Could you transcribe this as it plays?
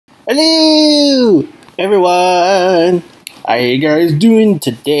Hello, everyone. How you guys doing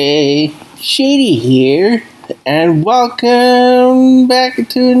today? Shady here, and welcome back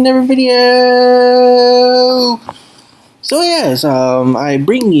to another video. So yes, I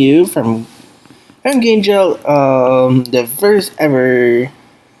bring you from Game Gel, the first ever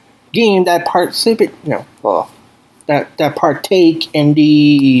game that that partake in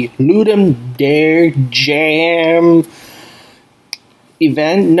the Ludum Dare Jam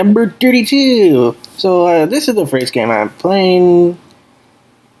event number 32. So this is the first game I'm playing.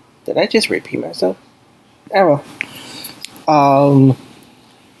 Did I just repeat myself? Oh well.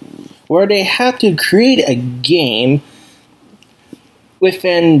 Where they have to create a game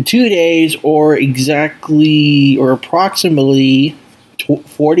within 2 days or approximately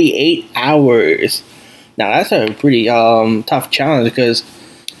 48 hours. Now that's a pretty tough challenge because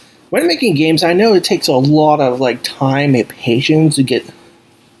when making games, I know it takes a lot of time and patience to get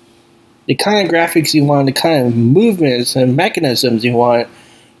the kind of graphics you want, the kind of movements and mechanisms you want,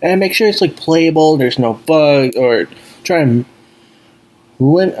 and make sure it's playable. There's no bug, or try and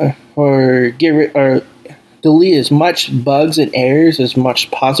get rid or delete as much bugs and errors as much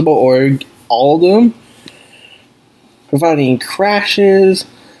as possible, or all of them, without any crashes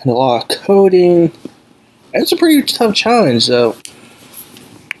and a lot of coding. It's a pretty tough challenge, though.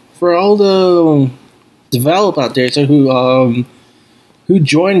 For all the developers out there who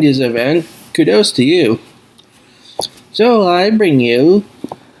joined this event, kudos to you. So I bring you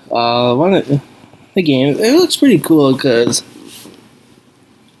one of the games. It looks pretty cool because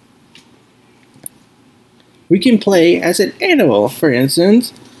we can play as an animal. For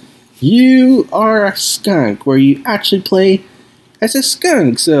instance, you are a skunk, where you actually play as a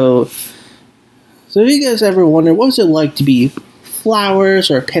skunk. So if you guys ever wonder what was it like to be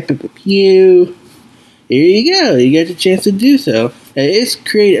Flowers or Pepe Pew, here you go. You get the chance to do so. It's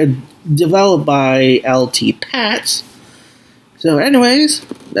developed by LTPATS. So anyways,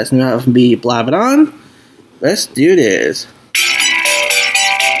 that's enough of me blabbing on. Let's do this.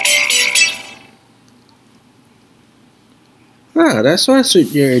 That's what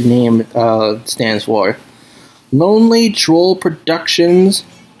your name stands for. Lonely Troll Productions.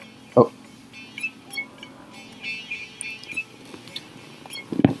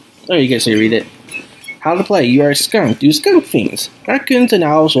 Oh, you guys can read it. How to play. You are a skunk. Do skunk things. Raccoons and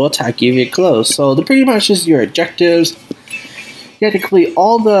owls will attack you if you're close. So they're pretty much just your objectives. You have to complete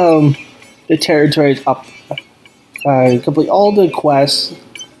all the territories up. Complete all the quests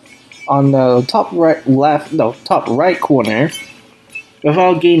on the top right corner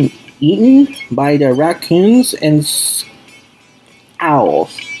without getting eaten by the raccoons and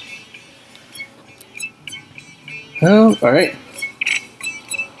owls. Oh, alright.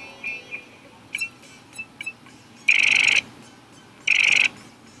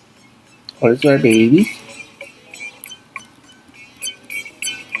 Where's our baby?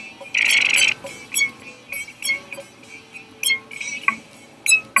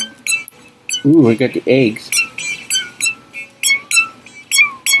 Ooh, I got the eggs.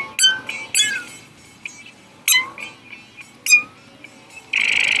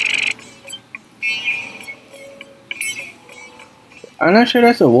 I'm not sure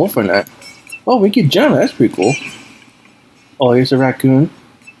that's a wolf or not. Oh, we can jump. That's pretty cool. Oh, here's a raccoon.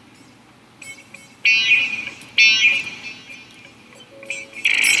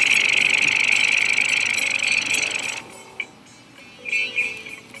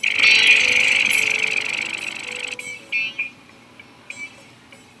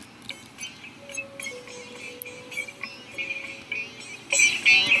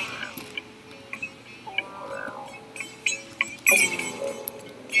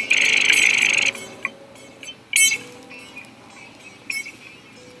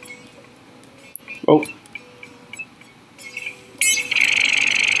 Oh.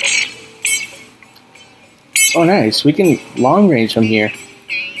 Oh, nice. We can long range from here.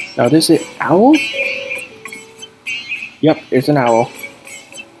 Now, this is owl? Yep, it's an owl.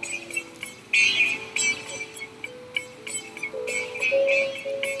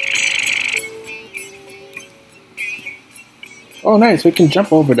 Oh, nice. We can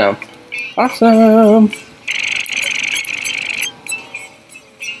jump over them. Awesome.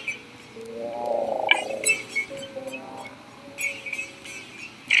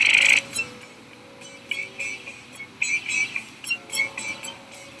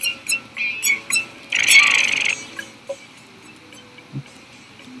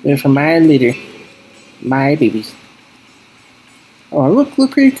 They're from my litter. My babies. Oh,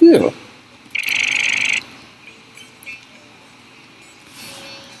 look pretty cool.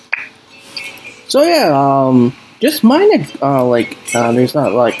 So yeah, just minor, there's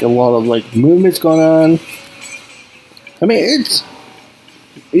not like a lot of like movements going on. I mean,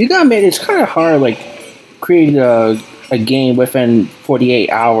 you gotta admit it's kind of hard like create a game within 48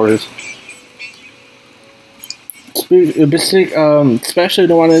 hours. Especially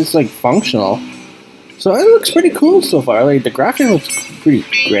the one that's like functional. So it looks pretty cool so far. Like the graphic looks pretty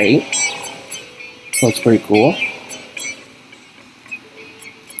great. Looks pretty cool.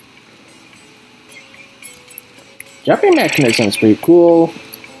 Jumping mechanism is pretty cool.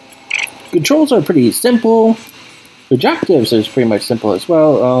 Controls are pretty simple. Objectives is pretty much simple as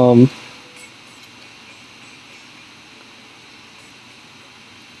well.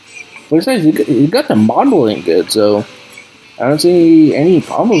 Besides, you got the modeling good, so I don't see any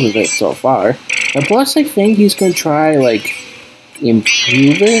problems with it so far. And plus, I think he's gonna try like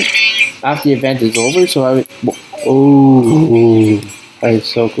improve it after the event is over. So I would. Oh, that is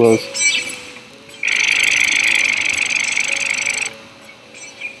so close.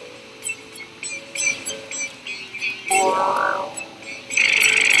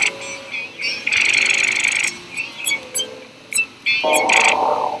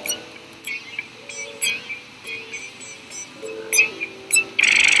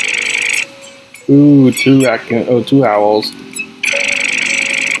 Ooh, two owls.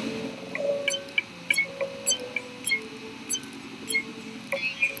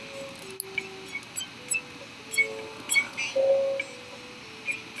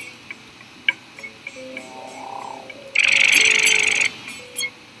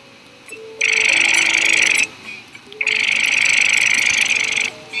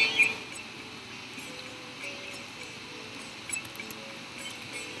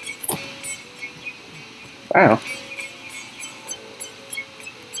 Wow.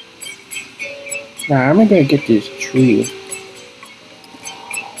 Now I'm gonna get this tree.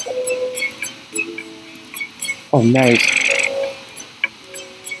 Oh, nice.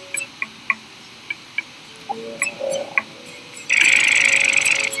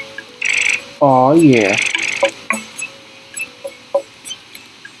 Oh yeah.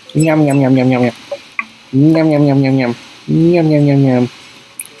 Yum yum yum yum yum yum. Yum yum yum yum yum. Yum yum yum yum.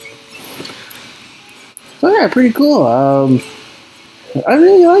 So yeah, pretty cool. I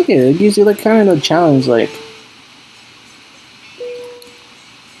really like it. It gives you like kind of a challenge, like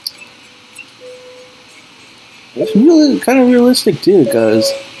it's really kind of realistic too,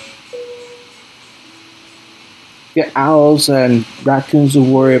 because you get owls and raccoons to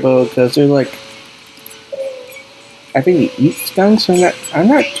worry about, because they're like, I think they eat skunks. I'm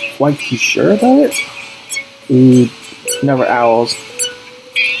not quite too sure about it. Ooh, never owls.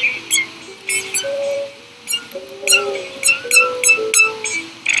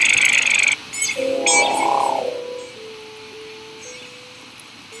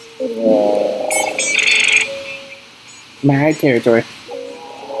 My territory.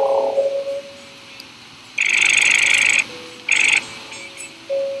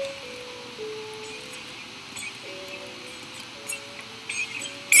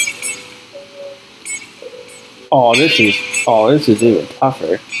 Oh, this is even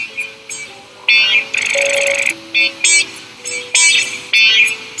tougher.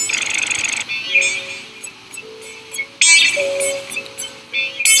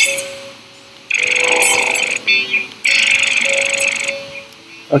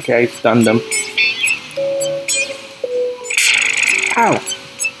 Okay, I stunned him. Ow!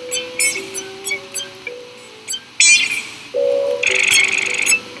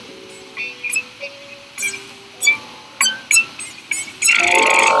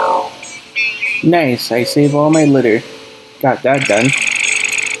 Nice, I saved all my litter. Got that done.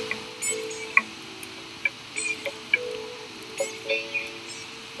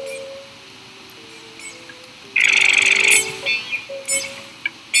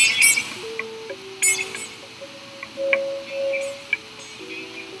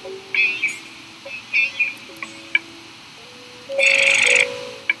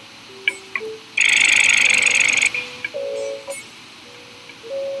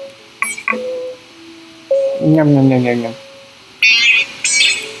 Yum yum yum yum yum.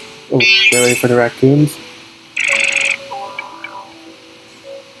 Oh, they're ready for the raccoons.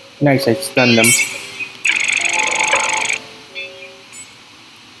 Nice, I stunned them.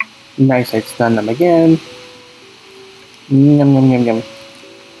 Nice, I stunned them again. Yum yum yum yum.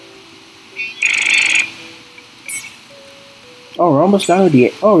 Oh, we're almost done with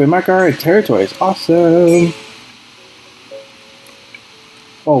the. Oh, we mark our territories. Awesome.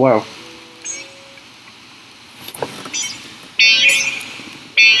 Oh wow.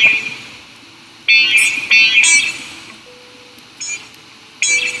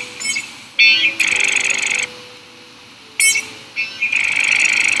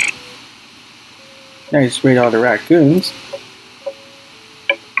 Now you sprayed all the raccoons.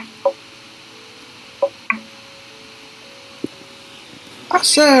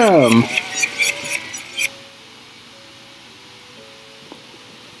 Awesome!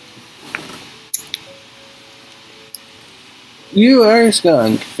 You are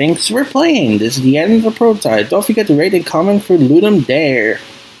Skunk. Thanks for playing. This is the end of the prototype. Don't forget to rate and comment for Ludum Dare.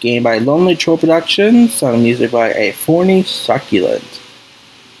 Game by Lonely Troll Productions. Sound music by A Forny Succulent.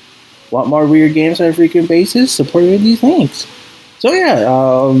 Want more weird games on a frequent basis? Support me with these links. So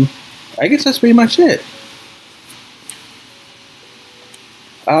yeah, I guess that's pretty much it.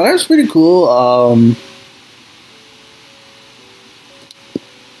 That's pretty cool.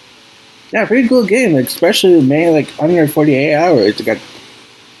 Yeah, pretty cool game, especially made like under 48 hours.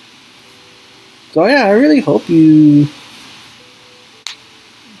 So yeah, I really hope you.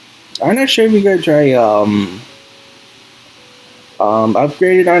 I'm not sure if you're gonna try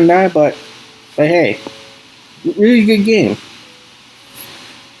upgrade it on that, but hey, really good game.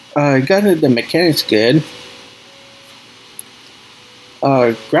 Got the mechanics good.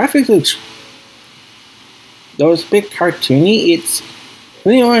 Graphics looks those bit cartoony. It's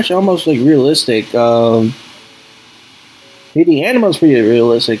pretty much almost like realistic. The animals pretty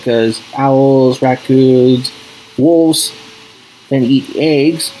realistic because owls, raccoons, wolves, and eat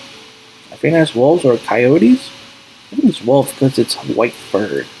eggs. I think that's wolves or coyotes. I think it's wolf because it's white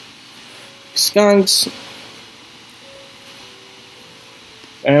fur. Skunks.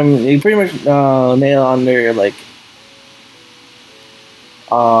 They pretty much nail on their like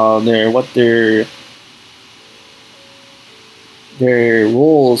their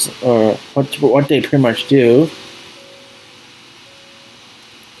roles or what they pretty much do.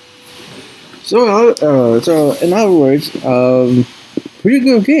 So in other words, pretty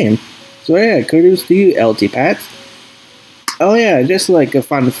good game. So yeah, kudos to you, LTPATS. Oh yeah, just like a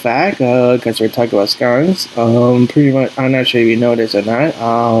fun fact, because we're talking about skunks. Pretty much, I'm not sure if you know this or not.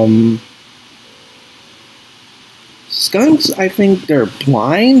 Skunks, I think they're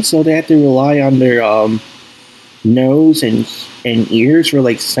blind, so they have to rely on their nose and ears for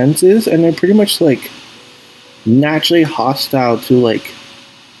like senses, and they're pretty much like naturally hostile to like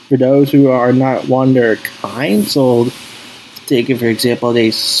for those who are not one their kind. So take it for example, they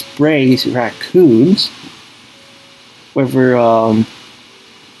spray raccoons, whether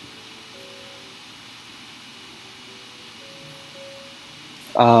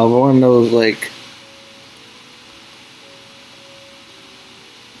one of those like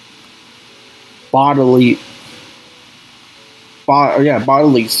bodily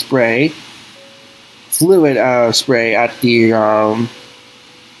spray, fluid spray at the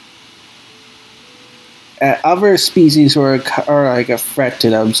at other species who are like a threat to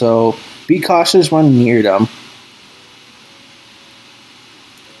them. So be cautious when near them.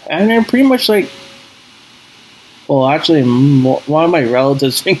 And they're pretty much like, well, actually, one of my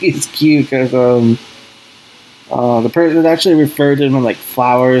relatives think he's cute because the person actually referred to them like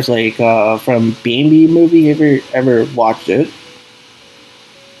flowers, like from Bambi movie. Ever watched it?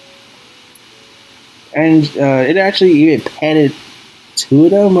 And it actually even petted two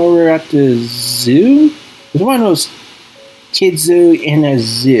of them over at the zoo. It's one of those kids zoo in a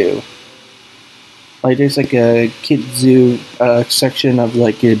zoo. Like there's like a kid zoo section of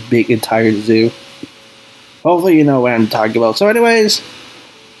like a big entire zoo. Hopefully you know what I'm talking about. So anyways,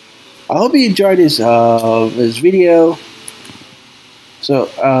 I hope you enjoyed this this video. So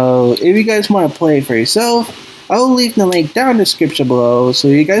if you guys want to play it for yourself, I'll leave the link down in the description below. So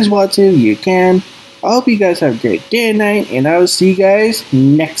if you guys want to, you can. I hope you guys have a great day and night, and I will see you guys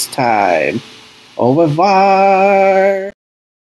next time. Au revoir.